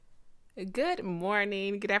Good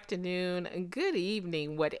morning, good afternoon, good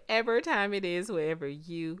evening, whatever time it is, wherever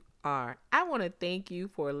you are. I want to thank you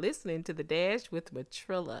for listening to The Dash with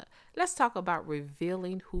Matrilla. Let's talk about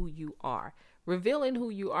revealing who you are. Revealing who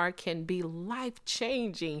you are can be life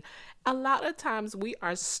changing. A lot of times we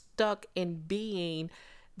are stuck in being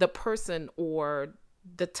the person or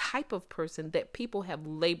the type of person that people have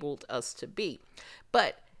labeled us to be.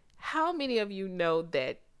 But how many of you know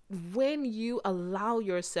that when you allow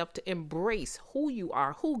yourself to embrace who you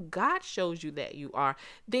are, who God shows you that you are,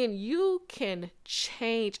 then you can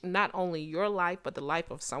change not only your life, but the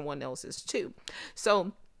life of someone else's too.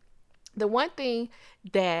 So, the one thing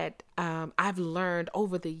that I've learned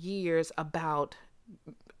over the years about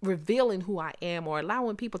revealing who I am or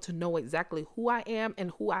allowing people to know exactly who I am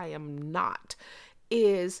and who I am not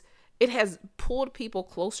is it has pulled people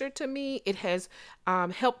closer to me. It has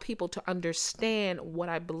helped people to understand what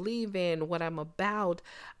I believe in, what I'm about,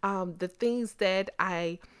 the things that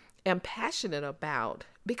I am passionate about.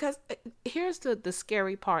 Because here's the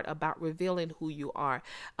scary part about revealing who you are.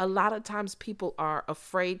 A lot of times people are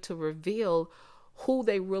afraid to reveal who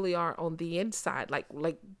they really are on the inside, like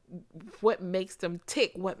what makes them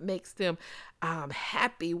tick, what makes them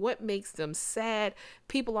happy, what makes them sad.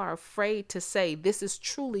 People are afraid to say this is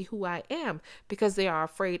truly who I am because they are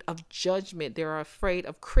afraid of judgment, they are afraid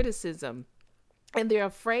of criticism, and they're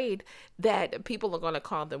afraid that people are going to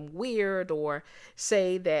call them weird or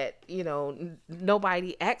say that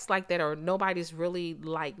nobody acts like that or nobody's really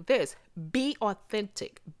like this. Be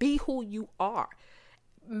authentic, be who you are.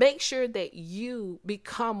 Make sure that you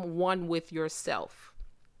become one with yourself.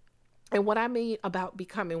 And what I mean about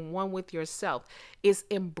becoming one with yourself is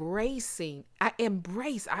embracing. I'm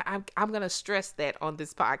going to stress that on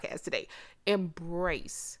this podcast today.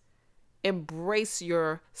 Embrace. Embrace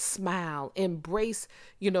your smile. Embrace,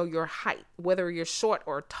 your height, whether you're short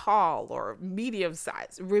or tall or medium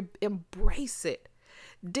size. Embrace it.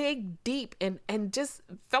 Dig deep and just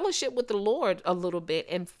fellowship with the Lord a little bit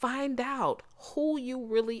and find out who you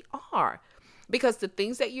really are. Because the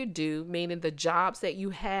things that you do, meaning the jobs that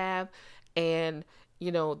you have and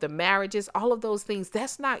the marriages, all of those things,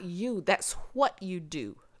 that's not you. That's what you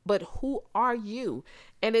do. But who are you?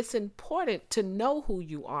 And it's important to know who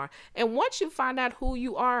you are. And once you find out who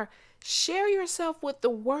you are, share yourself with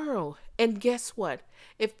the world. And guess what?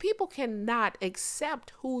 If people cannot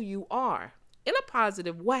accept who you are in a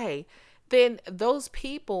positive way, then those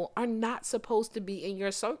people are not supposed to be in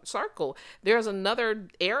your circle. There's another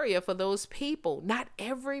area for those people. Not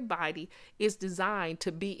everybody is designed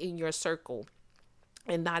to be in your circle,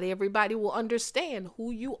 and not everybody will understand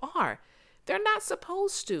who you are. They're not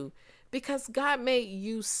supposed to, because God made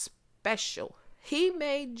you special. He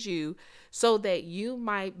made you so that you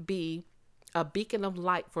might be a beacon of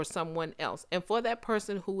light for someone else. And for that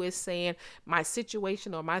person who is saying, my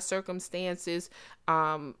situation or my circumstances,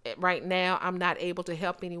 right now, I'm not able to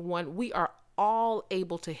help anyone. We are all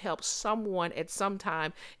able to help someone at some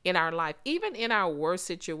time in our life. Even in our worst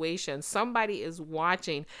situation, somebody is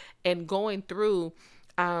watching and going through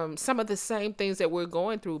some of the same things that we're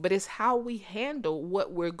going through, but it's how we handle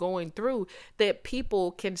what we're going through that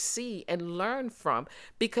people can see and learn from,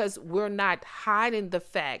 because we're not hiding the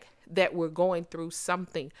fact that we're going through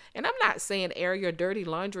something. And I'm not saying air your dirty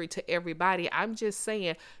laundry to everybody. I'm just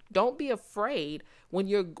saying don't be afraid when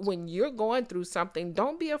you're going through something.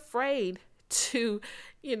 Don't be afraid to,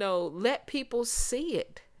 let people see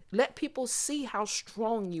it. Let people see how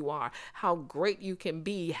strong you are, how great you can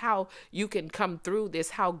be, how you can come through this,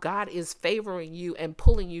 how God is favoring you and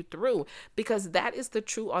pulling you through, because that is the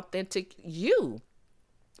true, authentic you.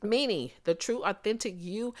 Meaning, the true, authentic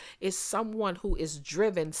you is someone who is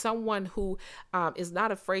driven, someone who is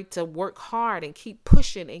not afraid to work hard and keep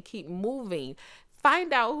pushing and keep moving.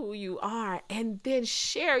 Find out who you are and then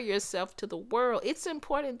share yourself to the world. It's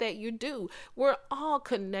important that you do. We're all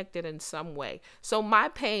connected in some way. So my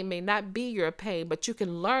pain may not be your pain, but you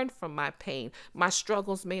can learn from my pain. My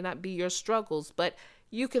struggles may not be your struggles, but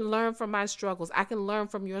you can learn from my struggles. I can learn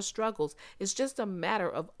from your struggles. It's just a matter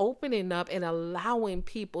of opening up and allowing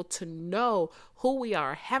people to know who we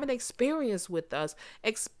are, have an experience with us.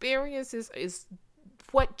 Experiences is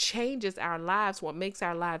what changes our lives, what makes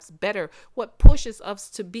our lives better, what pushes us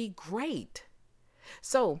to be great.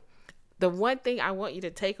 So, the one thing I want you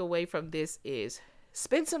to take away from this is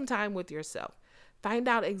spend some time with yourself. Find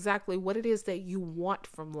out exactly what it is that you want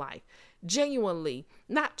from life. Genuinely,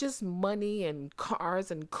 not just money and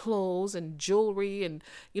cars and clothes and jewelry and,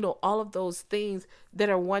 all of those things that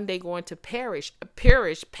are one day going to perish.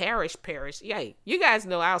 Yay. You guys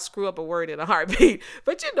know I'll screw up a word in a heartbeat,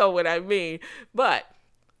 but you know what I mean. But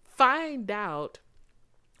find out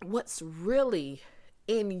what's really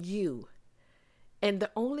in you. And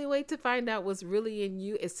the only way to find out what's really in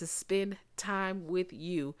you is to spend time with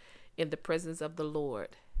you in the presence of the Lord.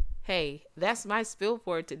 Hey, that's my spill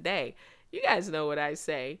for today. You guys know what I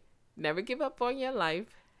say. Never give up on your life.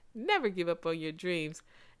 Never give up on your dreams.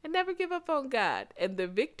 And never give up on God. And the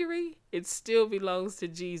victory, it still belongs to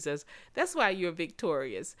Jesus. That's why you're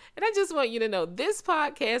victorious. And I just want you to know this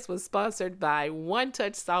podcast was sponsored by One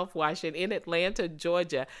Touch Soft Washing in Atlanta,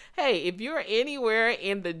 Georgia. Hey, if you're anywhere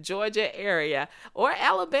in the Georgia area or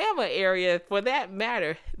Alabama area for that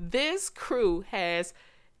matter, this crew has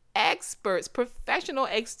experts, professional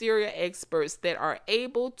exterior experts that are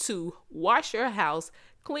able to wash your house,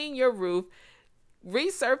 clean your roof,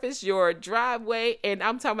 resurface your driveway, and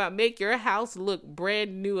I'm talking about make your house look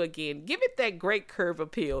brand new again. Give it that great curb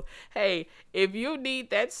appeal. Hey, if you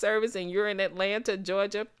need that service and you're in Atlanta,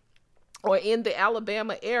 Georgia, or in the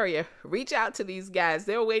Alabama area, reach out to these guys.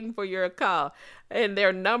 They're waiting for your call. And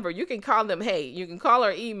their number, you can call them. Hey, you can call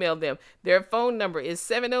or email them. Their phone number is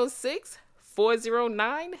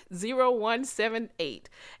 706-409-0178.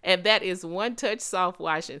 And that is One Touch Soft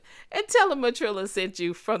Washing. And tell them Matrilla sent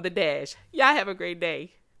you from the Dash. Y'all have a great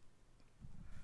day.